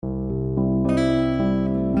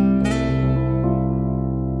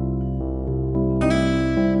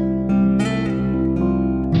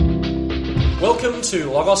welcome to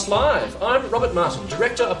Logos Live. I'm Robert Martin,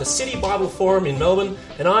 Director of the City Bible Forum in Melbourne,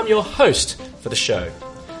 and I'm your host for the show.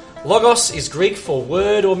 Logos is Greek for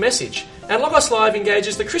word or message, and Logos Live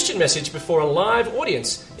engages the Christian message before a live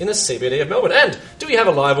audience in the CBD of Melbourne. And do we have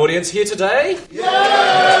a live audience here today?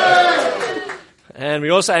 Yay! And we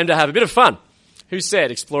also aim to have a bit of fun. Who said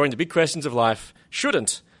exploring the big questions of life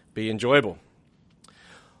shouldn't be enjoyable?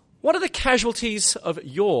 What are the casualties of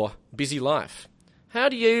your busy life? How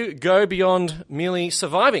do you go beyond merely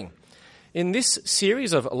surviving? In this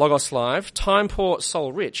series of Logos Live, Time Poor,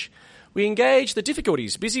 Soul Rich, we engage the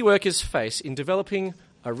difficulties busy workers face in developing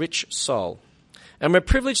a rich soul. And we're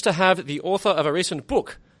privileged to have the author of a recent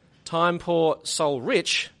book, Time Poor, Soul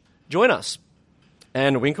Rich, join us.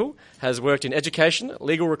 Anne Winkle has worked in education,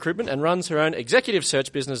 legal recruitment, and runs her own executive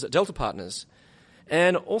search business at Delta Partners.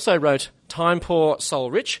 Anne also wrote Time Poor,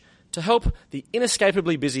 Soul Rich to help the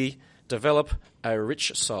inescapably busy develop a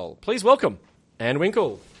rich soul. Please welcome Anne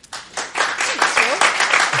Winkle.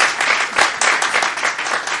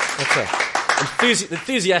 That's an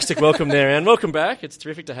enthusiastic welcome there, Anne. Welcome back. It's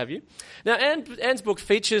terrific to have you. Now, Anne's book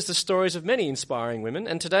features the stories of many inspiring women,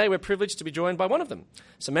 and today we're privileged to be joined by one of them,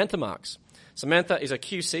 Samantha Marks. Samantha is a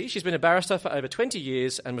QC. She's been a barrister for over 20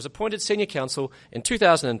 years and was appointed senior counsel in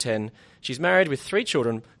 2010. She's married with 3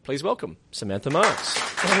 children. Please welcome Samantha Marks.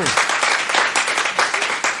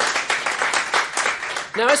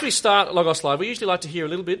 Now, as we start Logos Live, we usually like to hear a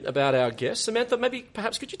little bit about our guests. Samantha,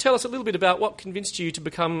 perhaps could you tell us a little bit about what convinced you to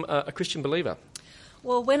become a Christian believer?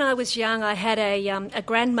 Well, when I was young, I had a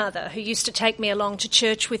grandmother who used to take me along to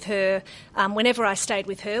church with her whenever I stayed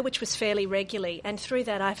with her, which was fairly regularly. And through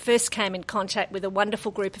that, I first came in contact with a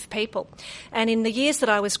wonderful group of people. And in the years that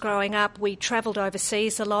I was growing up, we travelled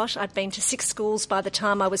overseas a lot. I'd been to 6 schools by the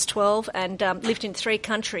time I was 12 and lived in 3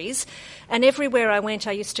 countries. And everywhere I went,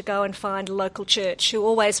 I used to go and find a local church who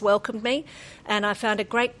always welcomed me. And I found a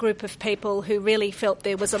great group of people who really felt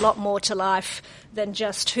there was a lot more to life than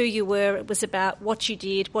just who you were. It was about what you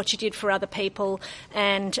did for other people,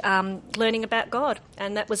 and learning about God.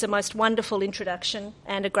 And that was a most wonderful introduction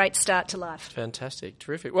and a great start to life. Fantastic.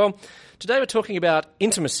 Terrific. Well, today we're talking about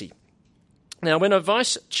intimacy. Now, when a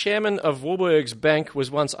vice chairman of Wahlberg's Bank was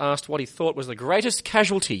once asked what he thought was the greatest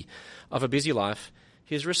casualty of a busy life,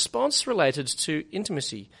 his response related to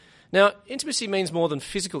intimacy. Now, intimacy means more than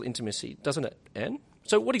physical intimacy, doesn't it, Anne?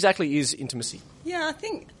 So what exactly is intimacy? Yeah, I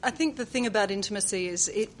think the thing about intimacy is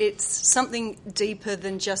it's something deeper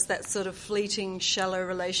than just that sort of fleeting, shallow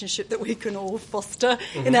relationship that we can all foster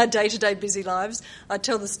in our day-to-day busy lives. I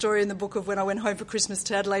tell the story in the book of when I went home for Christmas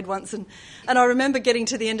to Adelaide once, and I remember getting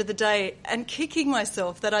to the end of the day and kicking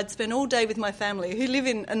myself that I'd spent all day with my family who live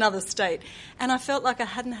in another state, and I felt like I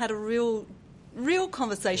hadn't had a real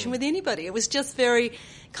conversation with anybody. It was just very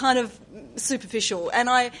kind of superficial, and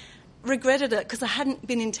I regretted it because I hadn't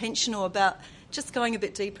been intentional about just going a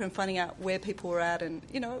bit deeper and finding out where people were at, and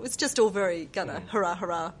it was just all very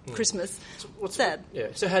hurrah Christmas. Sad.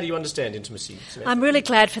 So how do you understand intimacy, Samantha? I'm really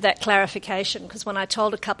glad for that clarification, because when I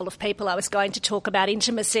told a couple of people I was going to talk about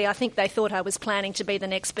intimacy, I think they thought I was planning to be the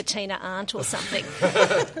next Bettina Arndt or something.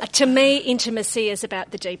 To me, intimacy is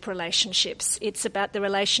about the deep relationships. It's about the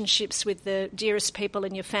relationships with the dearest people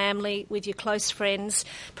in your family, with your close friends,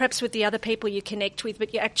 perhaps with the other people you connect with,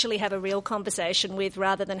 but you actually have a real conversation with,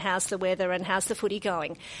 rather than how's the weather and how's the footy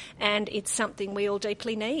going. And it's something we all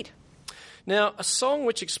deeply need. Now, a song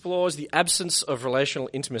which explores the absence of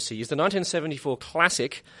relational intimacy is the 1974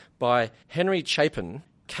 classic by Henry Chapin,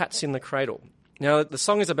 Cats in the Cradle. Now, the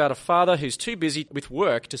song is about a father who's too busy with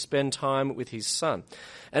work to spend time with his son.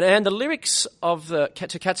 And the lyrics of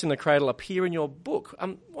to Cats in the Cradle appear in your book.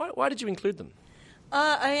 Why did you include them?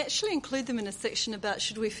 I actually include them in a section about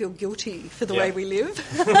should we feel guilty for the way we live.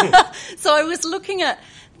 So I was looking at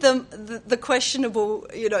the questionable,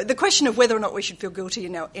 the question of whether or not we should feel guilty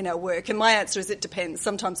in our work. And my answer is it depends.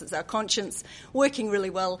 Sometimes it's our conscience working really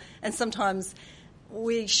well, and sometimes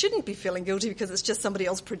we shouldn't be feeling guilty because it's just somebody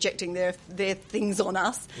else projecting their things on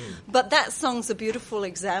us. But that song's a beautiful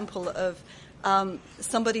example of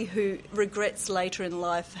somebody who regrets later in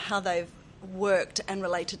life how they've worked and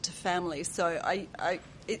related to family. So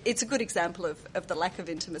it's a good example of the lack of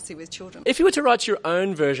intimacy with children. If you were to write your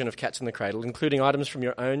own version of Cats in the Cradle, including items from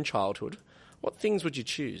your own childhood, what things would you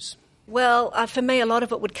choose? Well, for me, a lot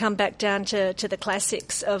of it would come back down to the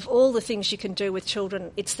classics of all the things you can do with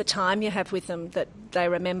children. It's the time you have with them that they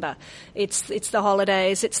remember. It's the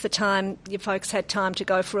holidays. It's the time your folks had time to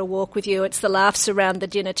go for a walk with you. It's the laughs around the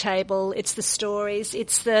dinner table. It's the stories.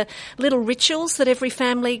 It's the little rituals that every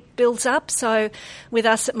family builds up. So with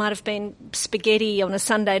us, it might have been spaghetti on a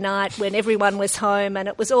Sunday night when everyone was home, and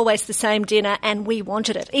it was always the same dinner, and we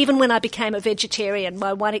wanted it. Even when I became a vegetarian,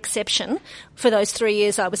 my one exception for those 3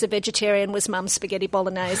 years I was a vegetarian was Mum's spaghetti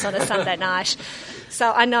bolognese on a Sunday night.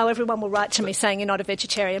 So I know everyone will write to me saying you're not a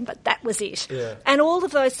vegetarian, but that was it. Yeah. And all of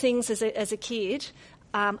those things as a kid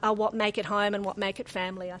are what make it home and what make it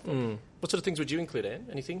family, I think. What sort of things would you include, Anne?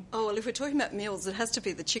 Anything? Oh, well, if we're talking about meals, it has to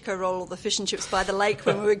be the Chico roll or the fish and chips by the lake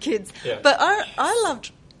when we were kids. Yeah. But I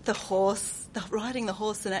loved the horse, riding the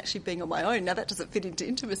horse and actually being on my own. Now, that doesn't fit into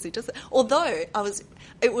intimacy, does it? Although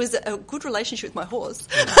it was a good relationship with my horse.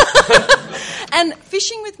 And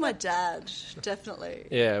fishing with my dad, definitely.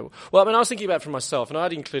 Yeah. Well, I mean, I was thinking about it for myself, and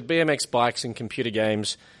I'd include BMX bikes and computer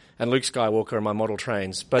games and Luke Skywalker and my model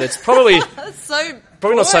trains. But it's probably... That's so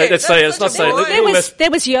probably not say. Let's say it's not say. There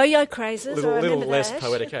was yo-yo crazes. Little less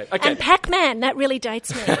poetic. Okay. And Pac-Man, that really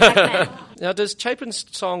dates me. Pac-Man. Now, does Chapin's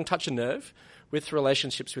song touch a nerve with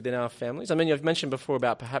relationships within our families? I mean, you've mentioned before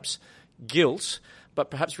about perhaps guilt, but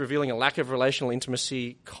perhaps revealing a lack of relational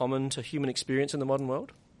intimacy common to human experience in the modern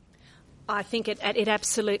world? I think it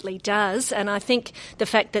absolutely does, and I think the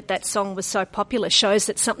fact that song was so popular shows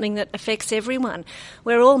that something that affects everyone.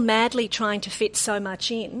 We're all madly trying to fit so much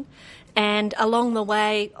in, and along the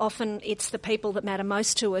way, often it's the people that matter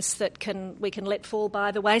most to us that we can let fall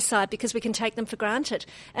by the wayside because we can take them for granted,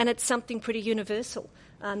 and it's something pretty universal.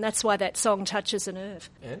 That's why that song touches a nerve.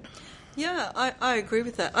 Anne? Yeah, I agree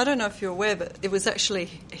with that. I don't know if you're aware, but it was actually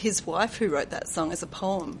his wife who wrote that song as a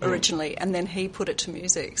poem originally, and then he put it to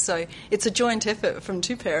music. So it's a joint effort from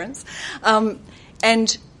two parents.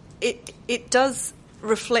 And it does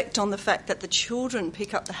reflect on the fact that the children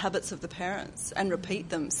pick up the habits of the parents and repeat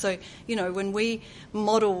them. So, when we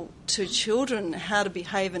model to children how to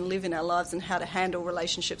behave and live in our lives and how to handle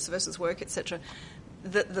relationships versus work, etc.,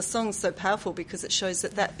 the song's so powerful because it shows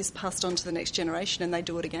that is passed on to the next generation and they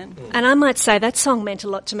do it again. And I might say that song meant a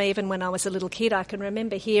lot to me even when I was a little kid. I can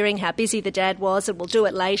remember hearing how busy the dad was, and we'll do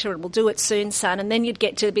it later and we'll do it soon, son. And then you'd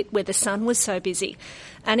get to the bit where the son was so busy.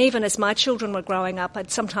 And even as my children were growing up, I'd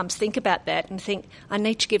sometimes think about that and think, I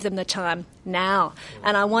need to give them the time now.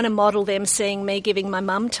 And I want to model them seeing me giving my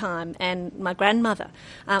mum time and my grandmother.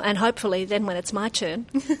 And hopefully then when it's my turn,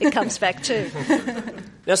 it comes back too.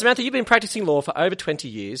 Now, Samantha, you've been practicing law for over 20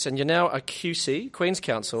 years and you're now a QC, Queen's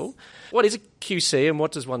Counsel. What is a QC and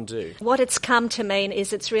what does one do? What it's come to mean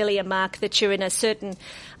is it's really a mark that you're in a certain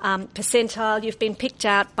percentile. You've been picked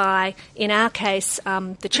out by, in our case,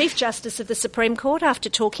 the Chief Justice of the Supreme Court after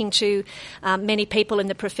talking to many people in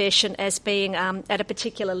the profession as being at a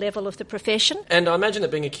particular level of the profession. And I imagine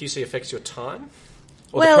that being a QC affects your time?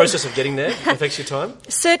 Or Well, the process of getting there affects your time?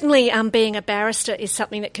 Certainly being a barrister is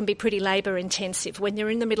something that can be pretty labour intensive. When you're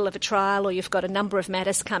in the middle of a trial or you've got a number of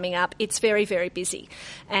matters coming up, it's very, very busy.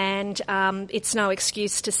 And it's no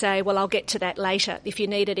excuse to say, well, I'll get to that later. If you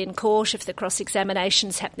need it in court, if the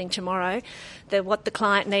cross-examination's happening tomorrow, what the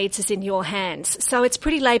client needs is in your hands. So it's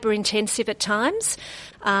pretty labour intensive at times.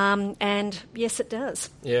 And yes, it does.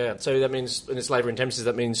 Yeah, so that means, when it's labour intensive,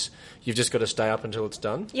 that means you've just got to stay up until it's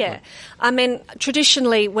done? Yeah. I mean,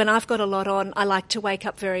 traditionally, when I've got a lot on, I like to wake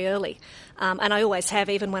up very early. And I always have,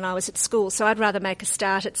 even when I was at school. So I'd rather make a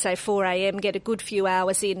start at, say, 4 a.m, get a good few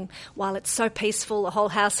hours in while it's so peaceful, the whole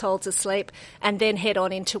household's asleep, and then head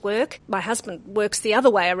on into work. My husband works the other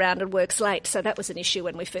way around and works late, so that was an issue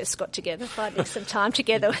when we first got together, finding some time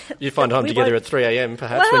together. You find time together at 3 a.m,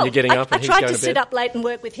 perhaps, when you're getting up and he's going to bed? I tried to sit up late and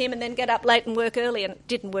work with him and then get up late and work early, and it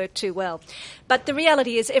didn't work too well. But the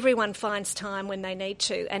reality is everyone finds time when they need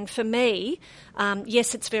to. And for me,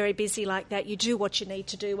 yes, it's very busy like that. You do what you need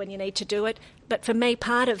to do when you need to do it. But for me,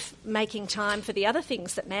 part of making time for the other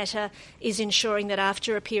things that matter is ensuring that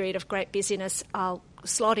after a period of great busyness, I'll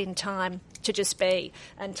slot in time to just be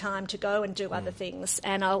and time to go and do other things.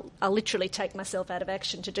 And I'll literally take myself out of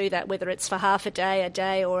action to do that, whether it's for half a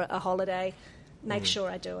day, or a holiday. Make sure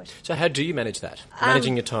I do it. So how do you manage that?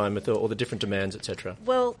 Managing your time with all the different demands, etc.?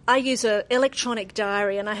 Well, I use an electronic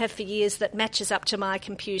diary, and I have for years, that matches up to my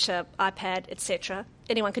computer, iPad, etc.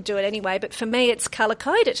 Anyone could do it anyway, but for me it's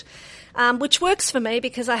colour-coded, which works for me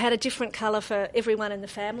because I had a different colour for everyone in the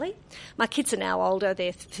family. My kids are now older,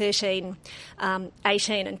 they're 13,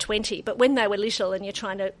 18 and 20, but when they were little and you're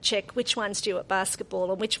trying to check which one's due at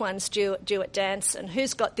basketball and which one's due at dance and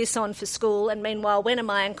who's got this on for school, and meanwhile when am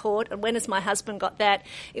I in court and when has my husband got that,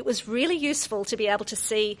 it was really useful to be able to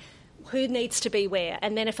see who needs to be where,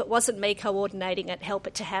 and then if it wasn't me coordinating it, help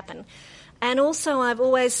it to happen. And also I've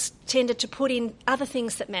always tended to put in other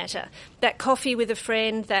things that matter. That coffee with a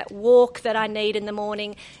friend, that walk that I need in the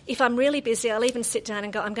morning. If I'm really busy, I'll even sit down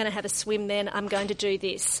and go, I'm going to have a swim then, I'm going to do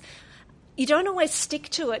this. You don't always stick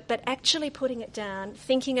to it, but actually putting it down,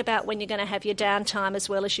 thinking about when you're going to have your downtime as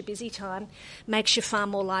well as your busy time, makes you far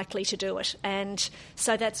more likely to do it. And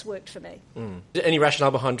so that's worked for me. Any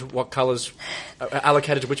rationale behind what colours are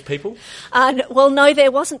allocated to which people? Well, no,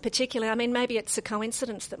 there wasn't particularly. I mean, maybe it's a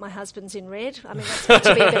coincidence that my husband's in red. I mean, that's meant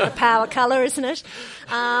to be a bit of a power colour, isn't it?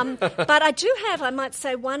 But I do have, I might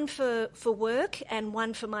say, one for work and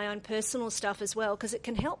one for my own personal stuff as well, because it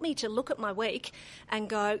can help me to look at my week and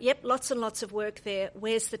go, yep, lots and lots of work there.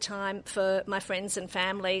 Where's the time for my friends and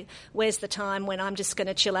family? Where's the time when I'm just going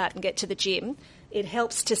to chill out and get to the gym? It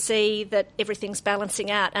helps to see that everything's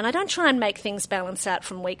balancing out. And I don't try and make things balance out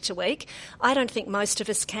from week to week. I don't think most of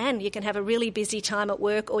us can. You can have a really busy time at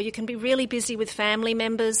work, or you can be really busy with family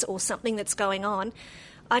members or something that's going on.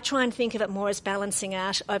 I try and think of it more as balancing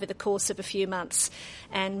out over the course of a few months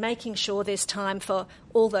and making sure there's time for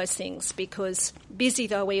all those things, because busy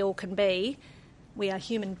though we all can be, we are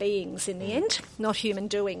human beings in the end, not human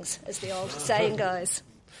doings, as the old saying goes.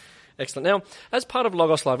 Excellent. Now, as part of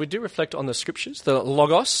Logos Live, we do reflect on the scriptures, the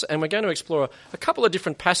Logos, and we're going to explore a couple of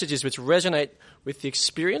different passages which resonate with the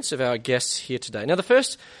experience of our guests here today. Now, the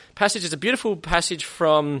first passage is a beautiful passage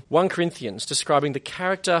from 1 Corinthians describing the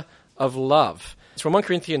character of love. It's from 1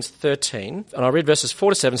 Corinthians 13, and I'll read verses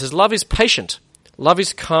 4 to 7. It says, "Love is patient. Love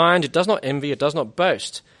is kind. It does not envy. It does not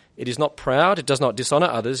boast. It is not proud, it does not dishonour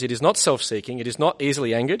others, it is not self-seeking, it is not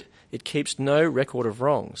easily angered, it keeps no record of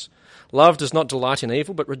wrongs. Love does not delight in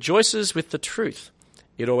evil, but rejoices with the truth.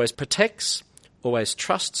 It always protects, always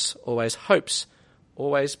trusts, always hopes,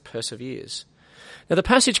 always perseveres." Now the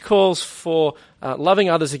passage calls for loving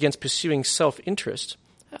others against pursuing self-interest.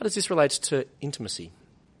 How does this relate to intimacy?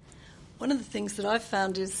 One of the things that I've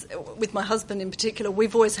found is, with my husband in particular,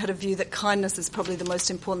 we've always had a view that kindness is probably the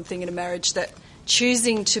most important thing in a marriage, that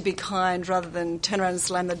choosing to be kind rather than turn around and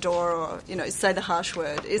slam the door or, say the harsh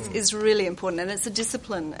word is really important, and it's a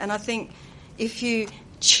discipline. And I think if you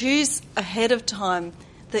choose ahead of time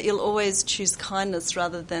that you'll always choose kindness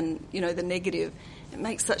rather than, the negative, it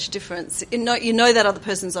makes such a difference. You know that other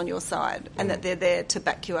person's on your side and that they're there to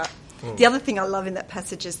back you up. The other thing I love in that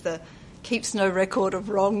passage is the keeps no record of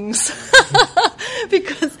wrongs,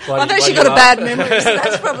 because I've actually got a bad memory, so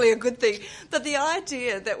that's probably a good thing. But the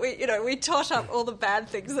idea that we tot up all the bad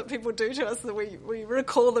things that people do to us, that we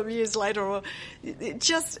recall them years later, or it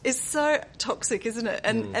just is so toxic, isn't it?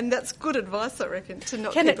 And that's good advice, I reckon, to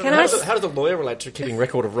not keep it. How does a lawyer relate to keeping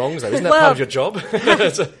record of wrongs, though? Isn't that part of your job?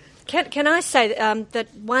 Can I say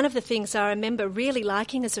that one of the things I remember really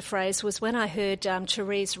liking as a phrase was when I heard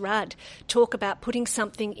Therese Rudd talk about putting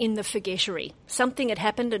something in the forgettery. Something had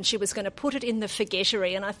happened and she was going to put it in the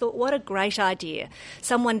forgettery, and I thought, what a great idea.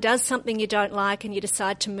 Someone does something you don't like and you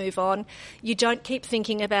decide to move on. You don't keep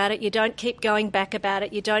thinking about it. You don't keep going back about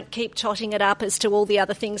it. You don't keep totting it up as to all the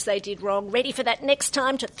other things they did wrong, ready for that next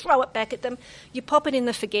time to throw it back at them. You pop it in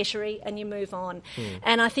the forgettery and you move on.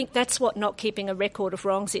 And I think that's what not keeping a record of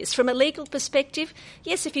wrongs is. From a legal perspective,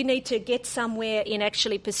 yes, if you need to get somewhere in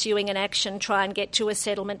actually pursuing an action, try and get to a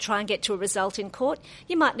settlement, try and get to a result in court,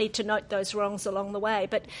 you might need to note those wrongs along the way.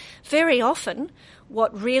 But very often,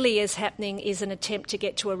 what really is happening is an attempt to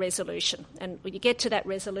get to a resolution. And when you get to that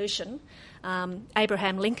resolution,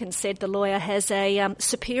 Abraham Lincoln said the lawyer has a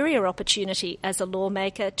superior opportunity as a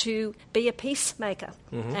lawmaker to be a peacemaker.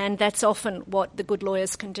 And that's often what the good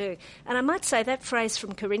lawyers can do. And I might say that phrase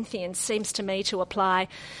from Corinthians seems to me to apply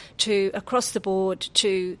to across the board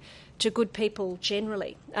to good people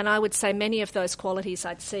generally. And I would say many of those qualities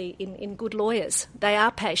I'd see in good lawyers. They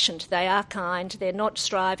are patient, they are kind, they're not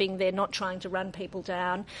striving, they're not trying to run people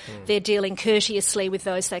down, they're dealing courteously with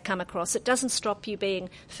those they come across. It doesn't stop you being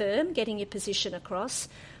firm, getting your position across,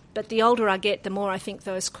 but the older I get, the more I think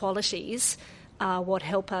those qualities are what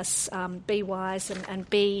help us be wise and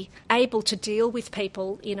be able to deal with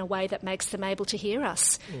people in a way that makes them able to hear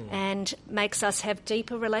us and makes us have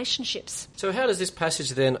deeper relationships. So how does this passage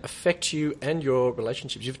then affect you and your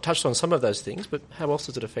relationships? You've touched on some of those things, but how else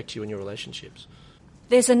does it affect you and your relationships?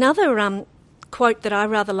 There's another quote that I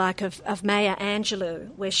rather like of Maya Angelou,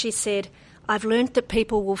 where she said, "I've learnt that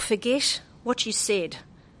people will forget what you said.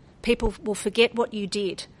 People will forget what you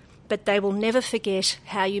did, but they will never forget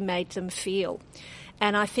how you made them feel."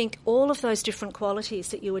 And I think all of those different qualities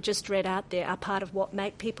that you were just read out there are part of what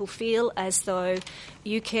make people feel as though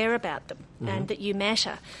you care about them and that you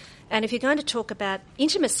matter. And if you're going to talk about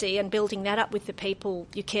intimacy and building that up with the people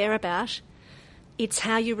you care about, it's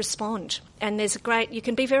how you respond. And you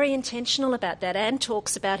can be very intentional about that. Anne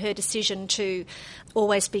talks about her decision to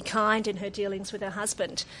always be kind in her dealings with her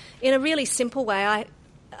husband. In a really simple way,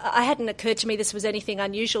 I hadn't occurred to me this was anything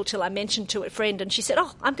unusual till I mentioned to a friend, and she said,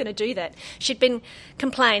 "Oh, I'm going to do that." She'd been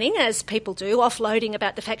complaining, as people do, offloading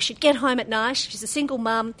about the fact she'd get home at night, she's a single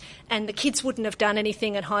mum, and the kids wouldn't have done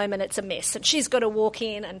anything at home and it's a mess, and she's got to walk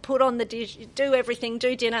in and put on the dish, do everything,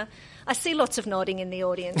 do dinner. I see lots of nodding in the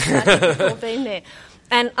audience. I think we've all been there.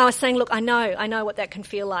 And I was saying, look, I know what that can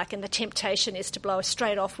feel like, and the temptation is to blow us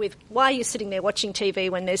straight off with, why are you sitting there watching TV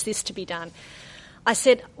when there's this to be done? I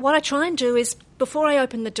said, what I try and do is, before I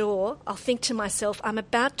open the door, I'll think to myself, I'm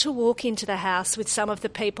about to walk into the house with some of the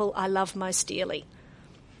people I love most dearly.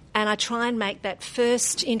 And I try and make that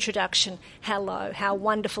first introduction, hello, how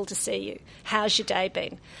wonderful to see you, how's your day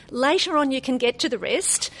been? Later on you can get to the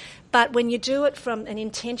rest, but when you do it from an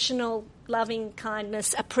intentional, loving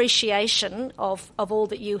kindness, appreciation of all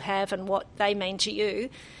that you have and what they mean to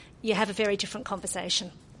you, you have a very different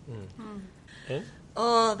conversation. Yeah?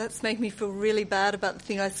 Oh, that's making me feel really bad about the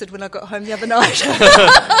thing I said when I got home the other night.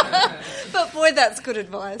 But boy, that's good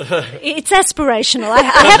advice. It's aspirational. I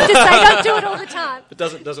have to say, don't do it all the time.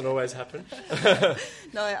 It doesn't always happen.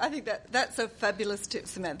 No, I think that's a fabulous tip,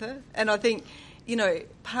 Samantha. And I think,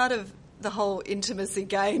 part of the whole intimacy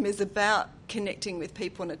game is about connecting with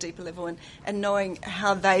people on a deeper level and knowing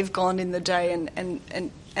how they've gone in the day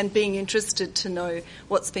and being interested to know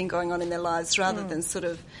what's been going on in their lives rather than sort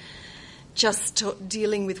of just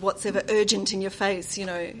dealing with what's ever urgent in your face.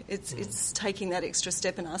 It's taking that extra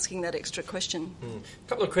step and asking that extra question. A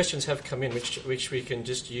couple of questions have come in which we can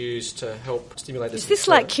just use to help stimulate this. Is this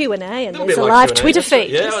like Q&A and there's a like live Q&A. Twitter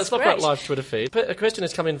feed? Yeah, it's not quite live Twitter feed. But a question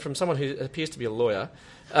has come in from someone who appears to be a lawyer.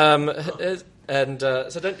 So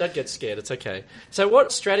don't get scared, it's okay. So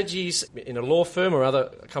what strategies in a law firm or other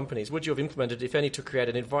companies would you have implemented, if any, to create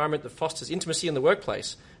an environment that fosters intimacy in the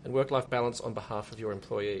workplace and work-life balance on behalf of your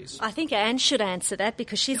employees? I think Anne should answer that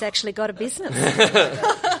because she's actually got a business.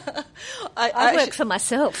 I work for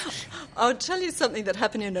myself. I'll tell you something that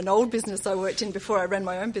happened in an old business I worked in before I ran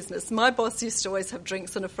my own business. My boss used to always have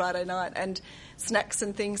drinks on a Friday night and snacks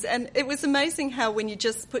and things, and it was amazing how when you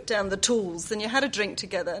just put down the tools and you had a drink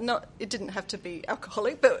together, it didn't have to be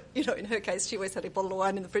alcoholic, but in her case she always had a bottle of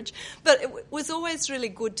wine in the fridge, but it was always really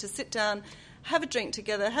good to sit down, have a drink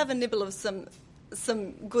together, have a nibble of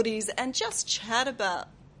some goodies and just chat about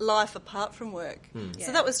life apart from work. Yeah.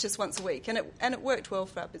 So that was just once a week, and it worked well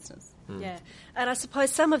for our business. Yeah, and I suppose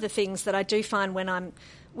some of the things that I do find when I'm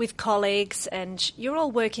with colleagues and you're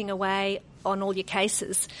all working away on all your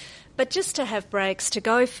cases, but just to have breaks, to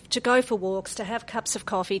go for walks, to have cups of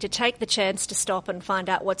coffee, to take the chance to stop and find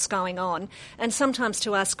out what's going on, and sometimes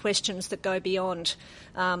to ask questions that go beyond,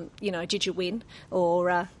 did you win,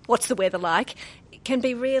 or what's the weather like, it can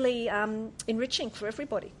be really enriching for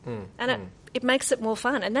everybody. It makes it more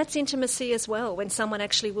fun, and that's intimacy as well, when someone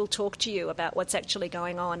actually will talk to you about what's actually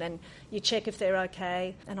going on and you check if they're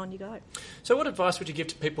okay, and on you go. So what advice would you give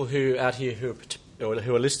to people who are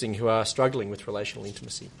listening who are struggling with relational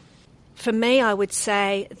intimacy? For me, I would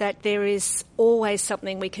say that there is always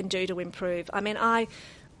something we can do to improve. I mean, I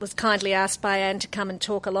was kindly asked by Anne to come and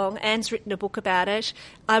talk along. Anne's written a book about it.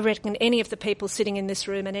 I reckon any of the people sitting in this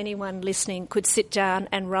room and anyone listening could sit down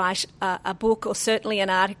and write a book or certainly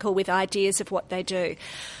an article with ideas of what they do.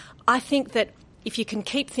 I think that if you can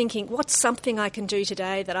keep thinking, what's something I can do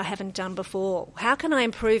today that I haven't done before? How can I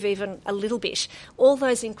improve even a little bit? All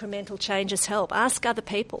those incremental changes help. Ask other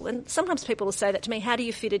people. And sometimes people will say that to me, how do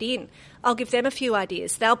you fit it in? I'll give them a few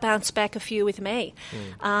ideas. They'll bounce back a few with me.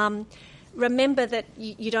 Remember that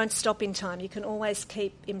you don't stop in time. You can always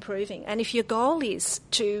keep improving. And if your goal is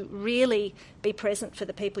to really be present for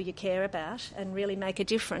the people you care about and really make a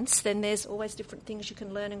difference, then there's always different things you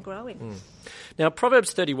can learn and grow in. Now,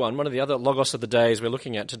 Proverbs 31, one of the other logos of the days we're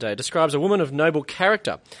looking at today, describes a woman of noble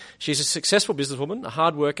character. She's a successful businesswoman, a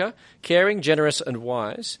hard worker, caring, generous and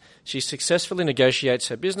wise. She successfully negotiates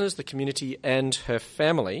her business, the community and her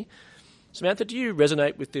family. Samantha, do you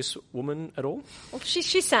resonate with this woman at all? Well, she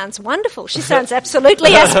sounds wonderful. She sounds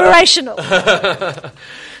absolutely aspirational.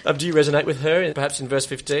 Do you resonate with her, perhaps in verse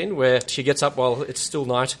 15, where she gets up while it's still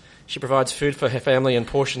night, she provides food for her family and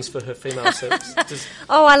portions for her female servants?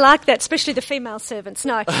 Oh, I like that, especially the female servants.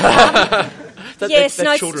 No. They're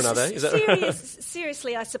children, are they? Is that right?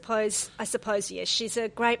 Seriously, I suppose yes. She's a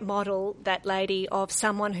great model, that lady, of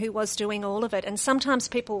someone who was doing all of it. And sometimes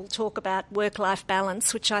people talk about work-life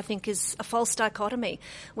balance, which I think is a false dichotomy.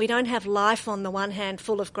 We don't have life on the one hand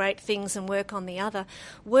full of great things and work on the other.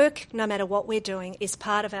 Work, no matter what we're doing, is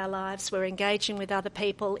part of our lives. We're engaging with other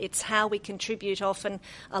people. It's how we contribute often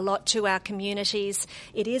a lot to our communities.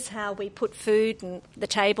 It is how we put food on the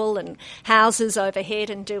table and houses overhead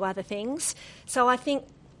and do other things. So I think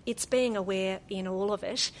it's being aware in all of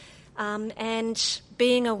it, and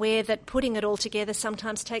being aware that putting it all together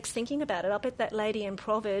sometimes takes thinking about it. I bet that lady in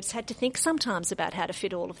Proverbs had to think sometimes about how to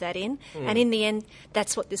fit all of that in, and in the end,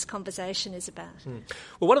 that's what this conversation is about.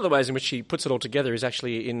 Well, one of the ways in which she puts it all together is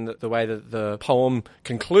actually in the way that the poem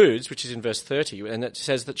concludes, which is in verse 30, and it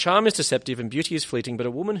says that charm is deceptive and beauty is fleeting, but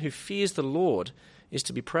a woman who fears the Lord is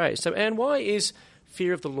to be praised. So, Anne, why is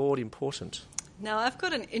fear of the Lord important? Now, I've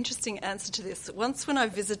got an interesting answer to this. Once when I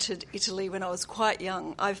visited Italy when I was quite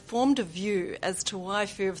young, I formed a view as to why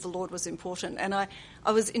fear of the Lord was important. And I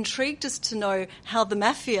was intrigued as to know how the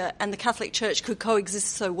mafia and the Catholic Church could coexist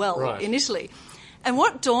so well in Italy. And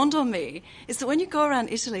what dawned on me is that when you go around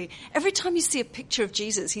Italy, every time you see a picture of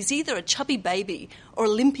Jesus, he's either a chubby baby or a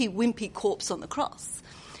limpy, wimpy corpse on the cross.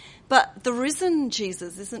 But the risen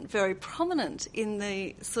Jesus isn't very prominent in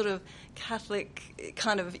the sort of Catholic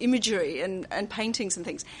kind of imagery and paintings and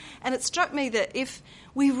things. And it struck me that if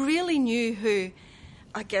we really knew who,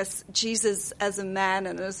 I guess, Jesus as a man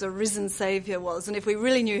and as a risen Saviour was, and if we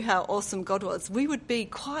really knew how awesome God was, we would be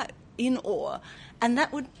quite in awe, and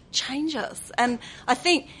that would change us. And I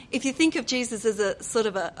think if you think of Jesus as a sort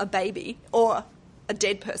of a baby or a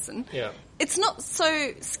dead person, it's not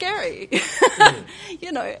so scary.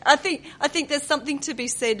 You know, I think there's something to be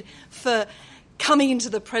said for coming into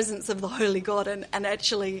the presence of the Holy God and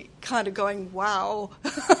actually kind of going, wow.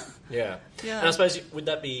 Yeah. And I suppose, would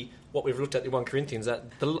that be what we've looked at in 1 Corinthians,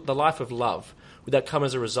 that the life of love, would that come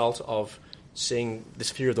as a result of seeing this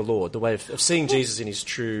fear of the Lord, the way of seeing Jesus in his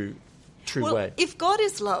true way? If God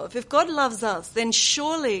is love, if God loves us, then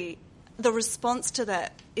surely the response to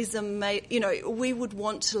that is we would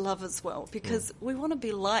want to love as well, because we want to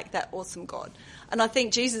be like that awesome God. And I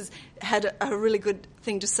think Jesus had a really good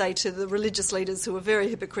thing to say to the religious leaders who were very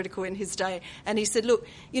hypocritical in his day. And he said, look,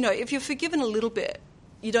 if you're forgiven a little bit,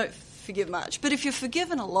 you don't forgive much. But if you're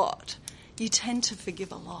forgiven a lot, you tend to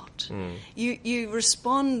forgive a lot. You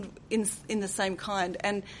respond in the same kind.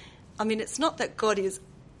 And, I mean, it's not that God is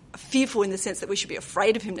fearful in the sense that we should be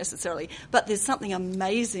afraid of him necessarily, but there's something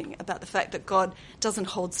amazing about the fact that God doesn't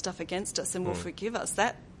hold stuff against us and will forgive us.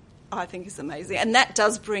 That, I think, is amazing. And that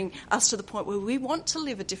does bring us to the point where we want to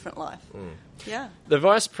live a different life. Yeah. The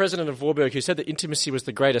Vice President of Warburg, who said that intimacy was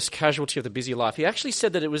the greatest casualty of the busy life, he actually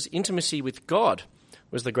said that it was intimacy with God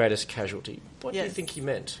was the greatest casualty. What do you think he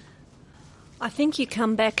meant? I think you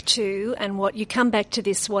come back to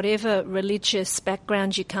this, whatever religious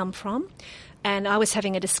background you come from. And I was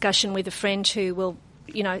having a discussion with a friend who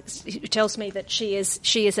tells me that she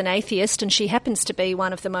is an atheist, and she happens to be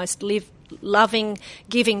one of the most loving,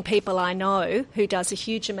 giving people I know, who does a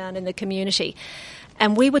huge amount in the community.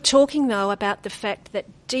 And we were talking, though, about the fact that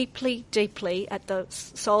deeply, deeply at the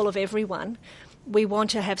soul of everyone, we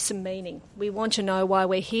want to have some meaning. We want to know why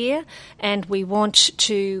we're here, and we want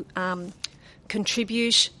to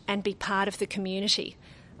contribute and be part of the community.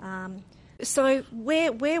 So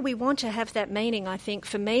where we want to have that meaning, I think,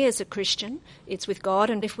 for me as a Christian, it's with God.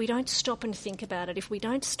 And if we don't stop and think about it, if we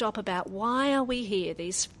don't stop about why are we here,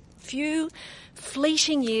 these few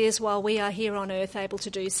fleeting years while we are here on earth able to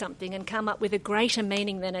do something and come up with a greater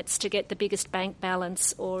meaning than it's to get the biggest bank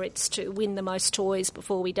balance or it's to win the most toys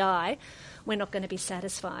before we die, we're not going to be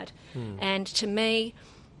satisfied. And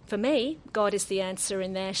for me, God is the answer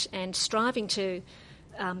in that, and striving to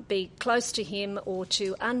be close to him or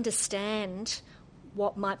to understand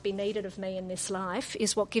what might be needed of me in this life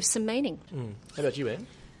is what gives some meaning. How about you, Anne?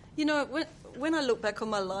 When I look back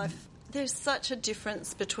on my life, there's such a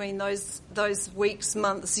difference between those weeks,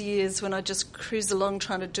 months, years when I just cruise along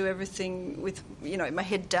trying to do everything with, my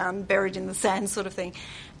head down, buried in the sand sort of thing,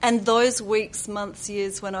 and those weeks, months,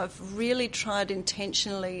 years when I've really tried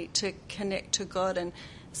intentionally to connect to God and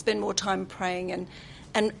spend more time praying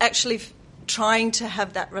and actually trying to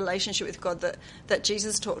have that relationship with God that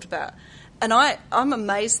Jesus talked about. And I'm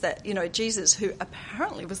amazed that, Jesus, who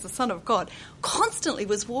apparently was the Son of God, constantly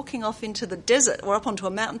was walking off into the desert or up onto a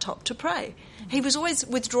mountaintop to pray. He was always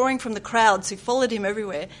withdrawing from the crowds who followed him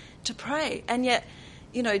everywhere to pray. And yet,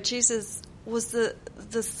 Jesus was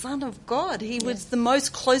the Son of God. He was the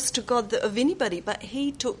most close to God of anybody, but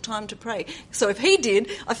he took time to pray. So if he did,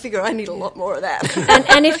 I figure I need a lot more of that.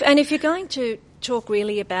 and if you're going to talk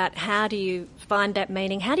really about how do you find that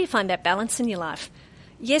meaning, how do you find that balance in your life?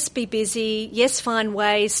 Yes, be busy. Yes, find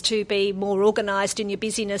ways to be more organised in your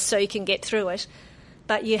busyness so you can get through it.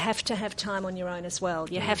 But you have to have time on your own as well.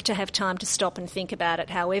 You have to have time to stop and think about it,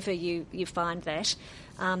 however you find that,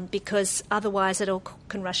 because otherwise it all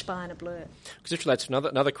can rush by in a blur. Because this relates to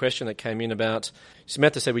another question that came in about,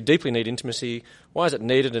 Samantha said we deeply need intimacy. Why is it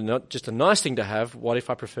needed and not just a nice thing to have? What if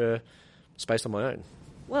I prefer space on my own?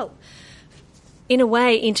 Well, in a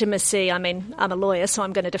way, intimacy, I mean, I'm a lawyer, so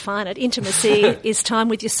I'm going to define it. Intimacy is time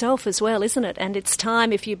with yourself as well, isn't it? And it's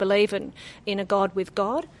time if you believe in a God with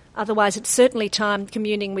God. Otherwise, it's certainly time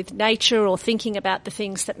communing with nature or thinking about the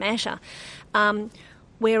things that matter.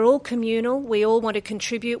 We're all communal. We all want to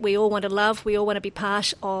contribute. We all want to love. We all want to be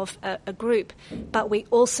part of a group. But we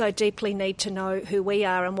also deeply need to know who we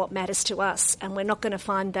are and what matters to us. And we're not going to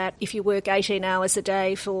find that if you work 18 hours a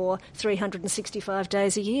day for 365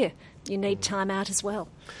 days a year. You need time out as well.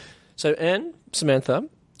 So, Anne, Samantha,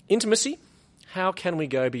 intimacy, how can we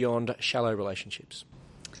go beyond shallow relationships?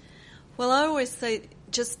 Well, I always say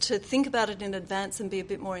just to think about it in advance and be a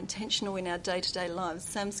bit more intentional in our day-to-day lives.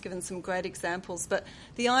 Sam's given some great examples, but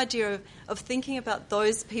the idea of thinking about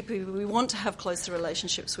those people who we want to have closer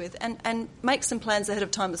relationships with and make some plans ahead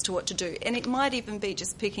of time as to what to do. And it might even be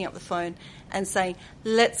just picking up the phone and saying,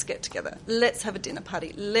 let's get together, let's have a dinner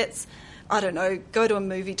party, let's, I don't know, go to a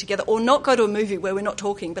movie together, or not go to a movie where we're not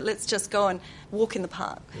talking, but let's just go and walk in the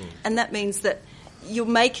park. And that means that you're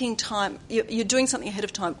making time, you're doing something ahead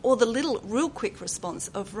of time, or the little, real quick response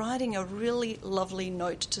of writing a really lovely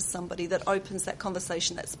note to somebody that opens that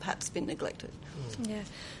conversation that's perhaps been neglected. Yeah,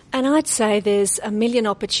 and I'd say there's a million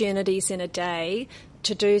opportunities in a day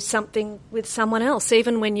to do something with someone else,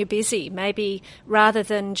 even when you're busy. Maybe rather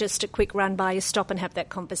than just a quick run by, you stop and have that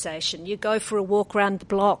conversation. You go for a walk around the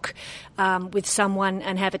block with someone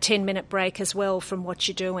and have a 10-minute break as well from what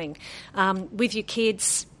you're doing. With your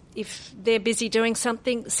kids, if they're busy doing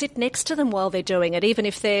something, sit next to them while they're doing it. Even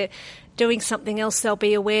if they're doing something else, they'll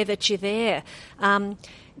be aware that you're there.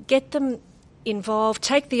 Get them involved.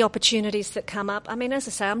 Take the opportunities that come up. I mean, as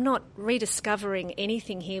I say, I'm not rediscovering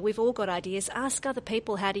anything here. We've all got ideas. Ask other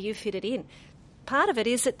people, how do you fit it in? Part of it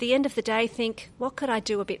is, at the end of the day, think, what could I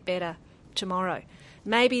do a bit better tomorrow?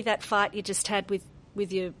 Maybe that fight you just had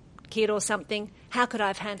with your kid or something, how could I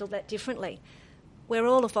have handled that differently? We're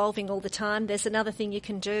all evolving all the time. There's another thing you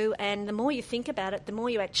can do, and the more you think about it, the more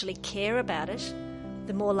you actually care about it,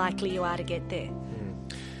 the more likely you are to get there.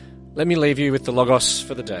 Let me leave you with the Logos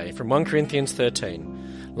for the day from 1 Corinthians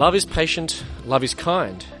 13. Love is patient, love is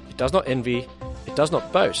kind. It does not envy, it does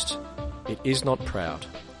not boast, it is not proud.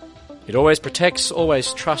 It always protects,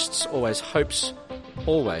 always trusts, always hopes,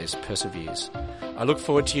 always perseveres. I look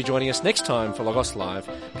forward to you joining us next time for Logos Live.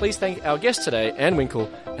 Please thank our guests today, Anne Winkle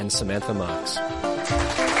and Samantha Marks.